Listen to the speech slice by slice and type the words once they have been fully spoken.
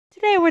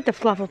Today we're at the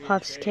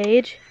Flufflepuff's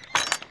cage.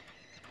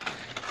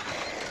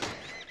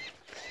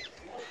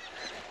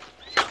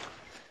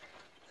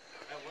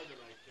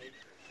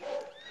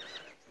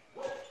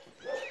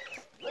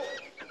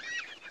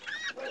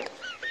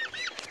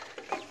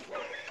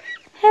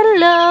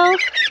 Hello.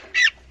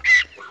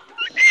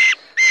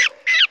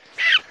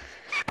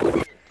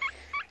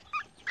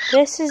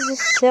 This is a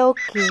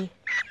Silkie.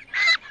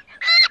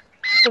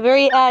 A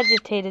very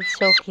agitated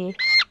Silkie.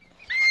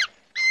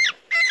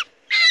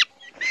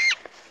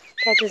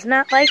 That does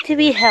not like to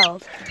be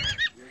held.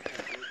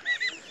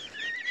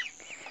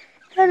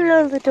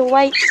 Hello, little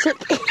white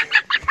Silkie.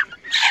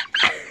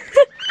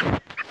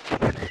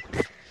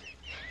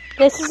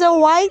 This is a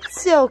white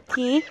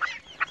Silkie.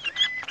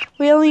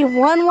 We only have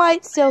one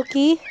white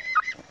Silkie.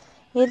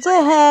 It's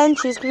a hen.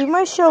 She's going to be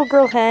my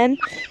showgirl hen.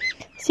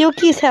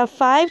 Silkies have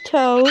 5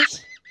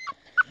 toes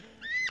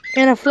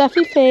and a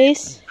fluffy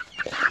face.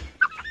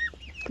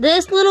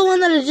 This little one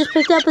that I just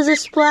picked up is a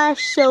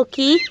splash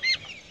Silkie.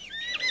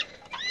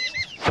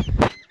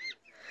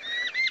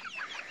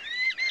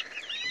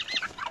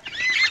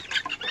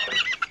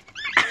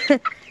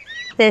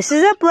 This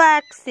is a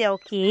black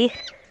Silkie.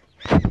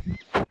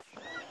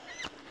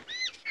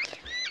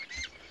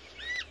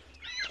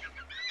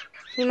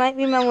 He might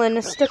be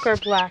melanistic or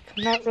black.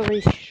 I'm not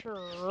really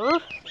sure.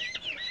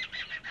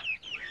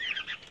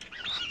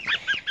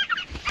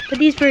 But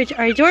these birds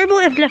are adorable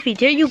and fluffy.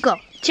 There you go.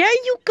 There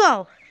you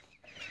go.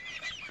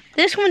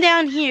 This one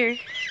down here.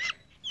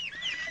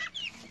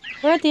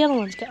 Where'd the other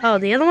ones go? Oh,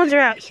 the other ones are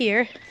out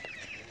here.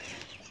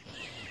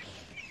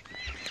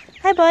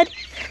 Hi, bud.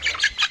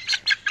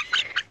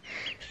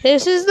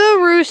 This is the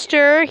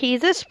rooster.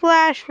 He's a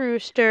splash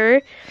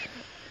rooster.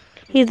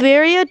 He's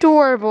very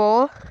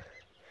adorable.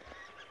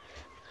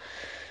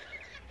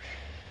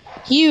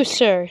 You,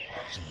 sir,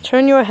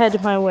 turn your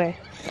head my way.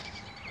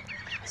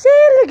 See,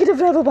 look at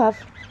the Flufflepuff.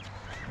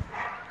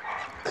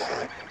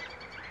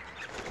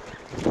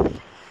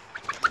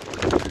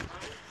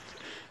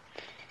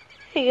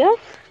 Here you go.